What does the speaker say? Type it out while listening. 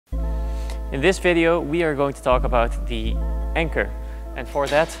In this video we are going to talk about the anchor, and for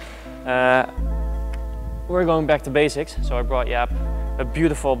that we're going back to basics. So I brought Jaap a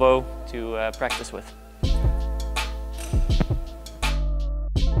beautiful bow to practice with.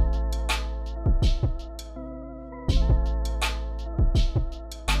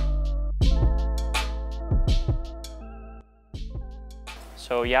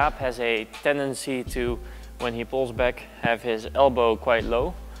 So Jaap has a tendency to, when he pulls back, have his elbow quite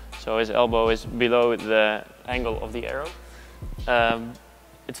low. So his elbow is below the angle of the arrow.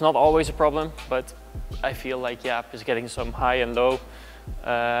 It's not always a problem, but I feel like Jaap is getting some high and low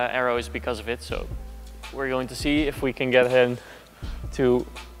arrows because of it. So we're going to see if we can get him to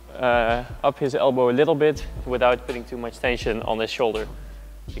up his elbow a little bit without putting too much tension on his shoulder,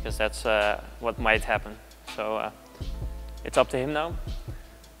 because that's what might happen. So it's up to him now.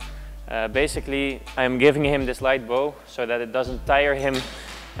 Basically, I'm giving him this light bow so that it doesn't tire him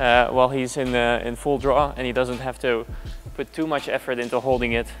while he's in full draw, and he doesn't have to put too much effort into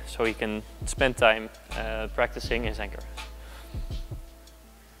holding it, so he can spend time practicing his anchor.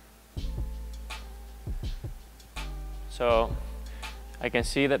 So I can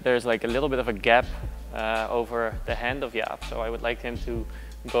see that there's like a little bit of a gap over the hand of Jaap, so I would like him to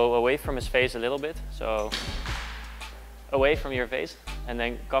go away from his face a little bit. So away from your face, and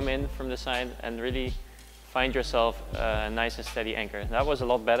then come in from the side and really find yourself a nice and steady anchor. That was a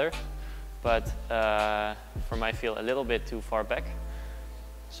lot better, but for my feel a little bit too far back.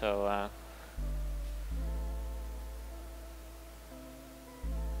 So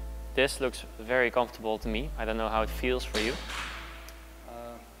this looks very comfortable to me. I don't know how it feels for you.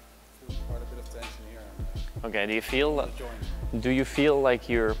 Feels quite a bit of tension here. Okay, do you feel like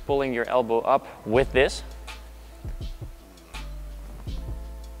you're pulling your elbow up with this?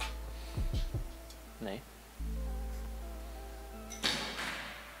 Nee.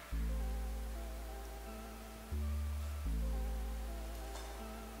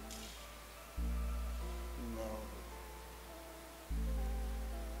 No.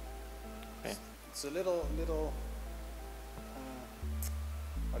 Okay. It's a little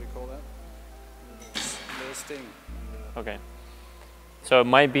how do you call that? Little sting. Okay. So it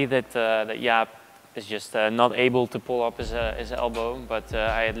might be that that Jaap is just not able to pull up his elbow, but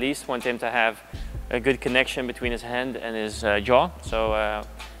I at least want him to have a good connection between his hand and his jaw. So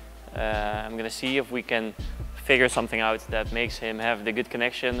I'm going to see if we can figure something out that makes him have the good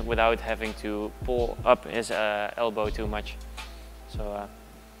connection without having to pull up his elbow too much. So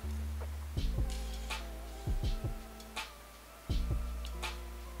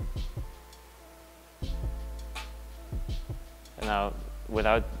and now,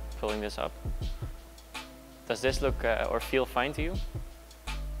 without pulling this up, does this look or feel fine to you?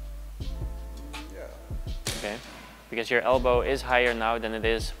 Okay, because your elbow is higher now than it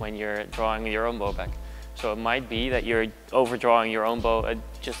is when you're drawing your own bow back. So it might be that you're overdrawing your own bow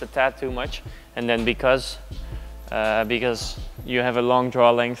just a tad too much, and then because you have a long draw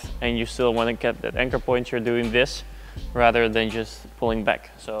length and you still want to get that anchor point, you're doing this rather than just pulling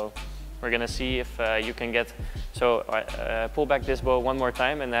back. So we're gonna see if you can get, so pull back this bow one more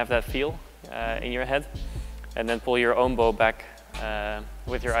time and have that feel in your head, and then pull your own bow back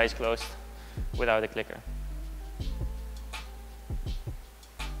with your eyes closed without a clicker.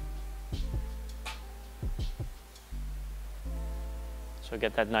 So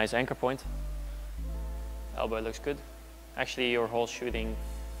get that nice anchor point. Elbow looks good. Actually, your whole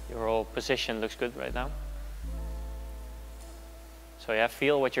position looks good right now. So yeah,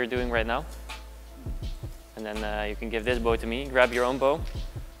 feel what you're doing right now. And then you can give this bow to me, grab your own bow,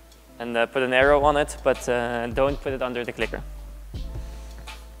 and put an arrow on it, but don't put it under the clicker.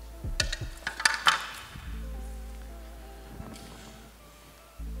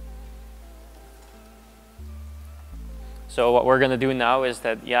 So what we're going to do now is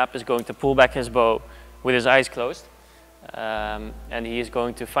that Jaap is going to pull back his bow with his eyes closed, and he is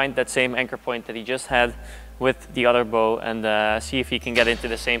going to find that same anchor point that he just had with the other bow, and see if he can get into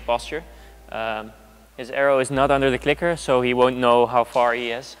the same posture. His arrow is not under the clicker, so he won't know how far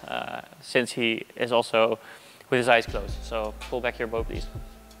he is, since he is also with his eyes closed. So pull back your bow, please,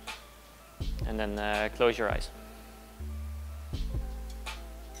 and then close your eyes.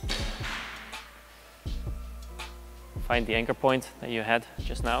 Find the anchor point that you had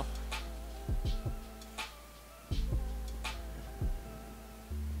just now.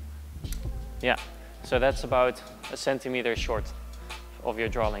 Yeah, so that's about a centimeter short of your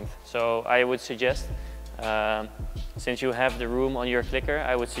draw length. So I would suggest, since you have the room on your clicker,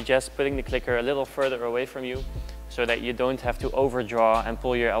 I would suggest putting the clicker a little further away from you so that you don't have to overdraw and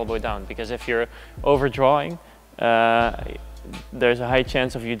pull your elbow down. Because if you're overdrawing, there's a high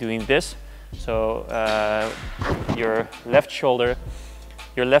chance of you doing this So your left shoulder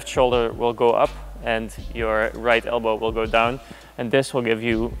will go up and your right elbow will go down, and this will give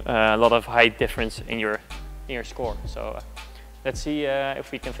you a lot of height difference in your score. So let's see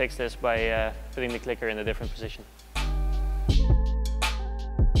if we can fix this by putting the clicker in a different position.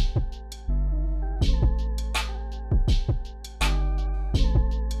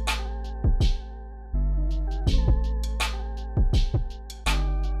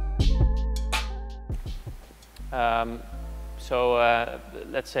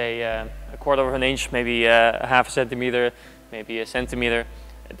 Let's say a quarter of an inch, maybe a half a centimeter, maybe a centimeter.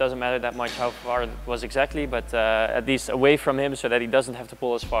 It doesn't matter that much how far it was exactly, but at least away from him so that he doesn't have to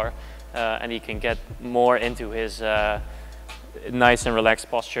pull as far and he can get more into his nice and relaxed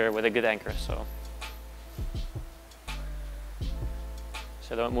posture with a good anchor. So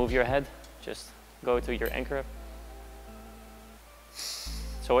don't move your head, just go to your anchor.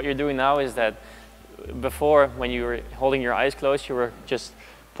 So what you're doing now is that before, when you were holding your eyes closed, you were just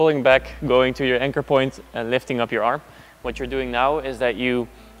pulling back, going to your anchor point and lifting up your arm. What you're doing now is that you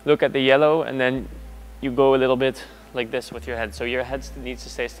look at the yellow and then you go a little bit like this with your head. So your head needs to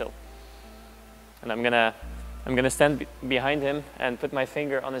stay still. And I'm gonna stand behind him and put my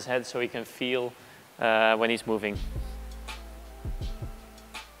finger on his head so he can feel when he's moving.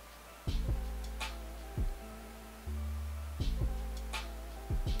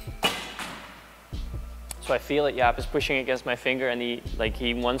 So I feel that Jaap is pushing against my finger and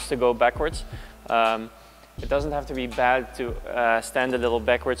he wants to go backwards. It doesn't have to be bad to stand a little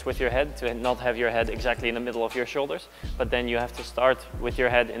backwards with your head, to not have your head exactly in the middle of your shoulders, but then you have to start with your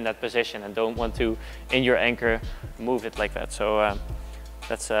head in that position and don't want to, in your anchor, move it like that. So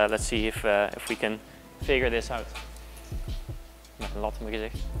let's see if we can figure this out. Met een lat in mijn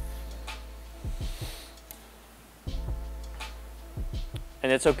gezicht.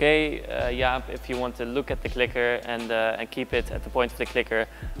 And it's okay, Jaap, if you want to look at the clicker and keep it at the point of the clicker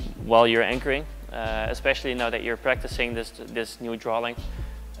while you're anchoring, especially now that you're practicing this new draw length.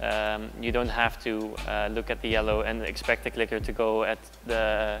 You don't have to look at the yellow and expect the clicker to go at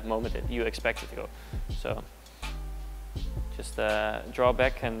the moment that you expect it to go. So just draw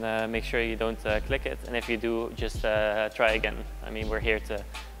back and make sure you don't click it. And if you do, just try again. I mean, we're here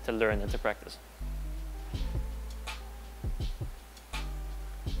to learn and to practice.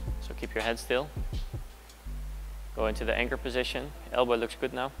 Keep your head still. Go into the anchor position. Elbow looks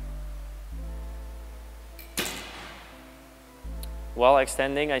good now. While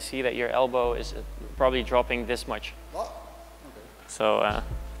extending, I see that your elbow is probably dropping this much. Oh, okay. So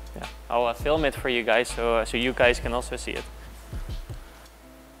yeah, I'll film it for you guys so you guys can also see it.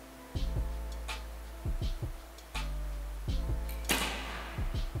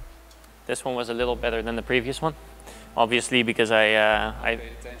 This one was a little better than the previous one, obviously, because I paid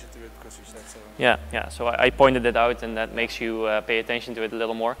attention to it because you said so. Yeah. So I pointed it out, and that makes you pay attention to it a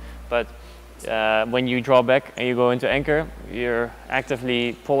little more. But when you draw back and you go into anchor, you're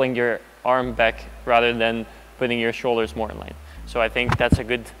actively pulling your arm back rather than putting your shoulders more in line. So I think that's a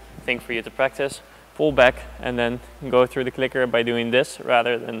good thing for you to practice. Pull back and then go through the clicker by doing this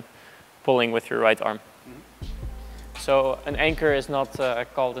rather than pulling with your right arm. So an anchor is not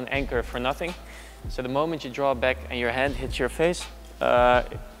called an anchor for nothing. So the moment you draw back and your hand hits your face,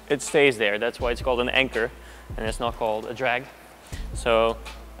 it stays there. That's why it's called an anchor, and it's not called a drag. So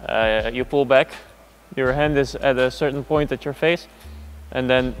you pull back, your hand is at a certain point at your face, and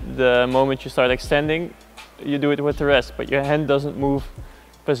then the moment you start extending, you do it with the rest, but your hand doesn't move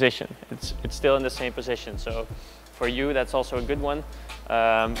position. It's still in the same position. So for you, that's also a good one,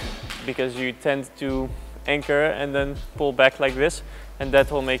 because you tend to anchor and then pull back like this, and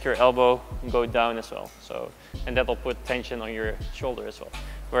that will make your elbow go down as well. So, and that will put tension on your shoulder as well.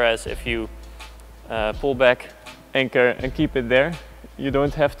 Whereas if you pull back, anchor, and keep it there, you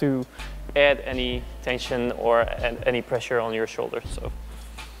don't have to add any tension or any pressure on your shoulder. So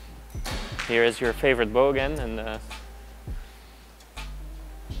here is your favorite bow again, and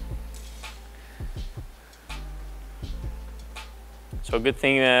so a good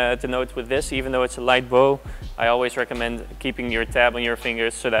thing to note with this, even though it's a light bow, I always recommend keeping your tab on your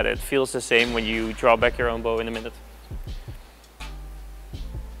fingers so that it feels the same when you draw back your own bow in a minute.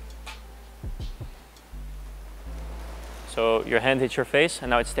 So your hand hits your face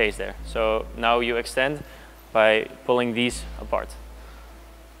and now it stays there. So now you extend by pulling these apart.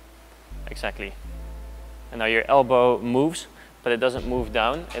 Exactly. And now your elbow moves, but it doesn't move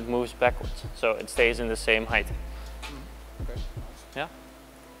down, it moves backwards. So it stays in the same height. Okay. Yeah.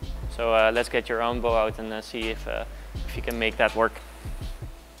 So let's get your own bow out and see if you can make that work.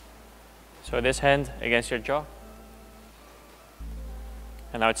 So this hand against your jaw.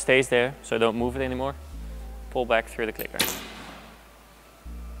 And now it stays there, so don't move it anymore. Pull back through the clicker.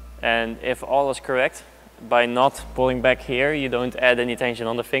 And if all is correct, by not pulling back here, you don't add any tension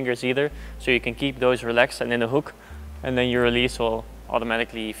on the fingers either. So you can keep those relaxed and in a hook, and then your release will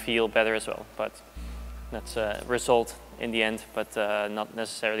automatically feel better as well. But that's a result in the end, but not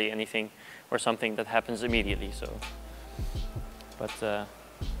necessarily anything or something that happens immediately. So, but yeah,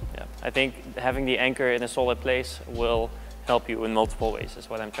 I think having the anchor in a solid place will help you in multiple ways, is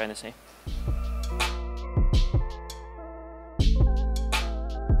what I'm trying to say.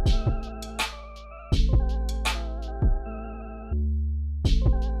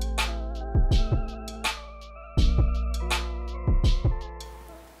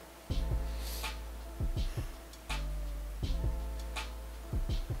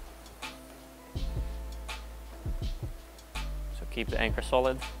 Keep the anchor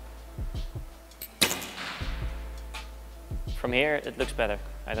solid. From here, it looks better.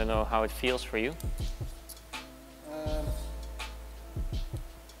 I don't know how it feels for you. A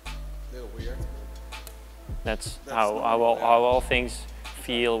little weird. That's how all things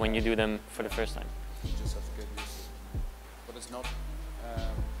feel when you do them for the first time. You just have to get used to it. But it's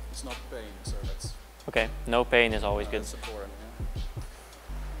not pain, so that's okay. No pain is always good. That's important, yeah.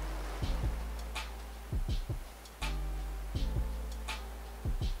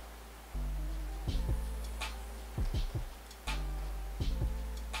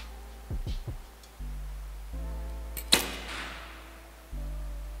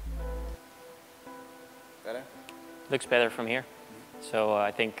 Better? Looks better from here. So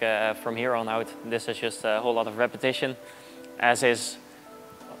I think from here on out, this is just a whole lot of repetition, as is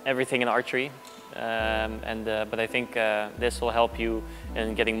everything in archery. But I think this will help you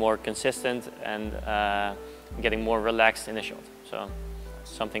in getting more consistent and getting more relaxed in the shot. So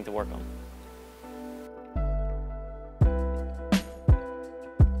something to work on.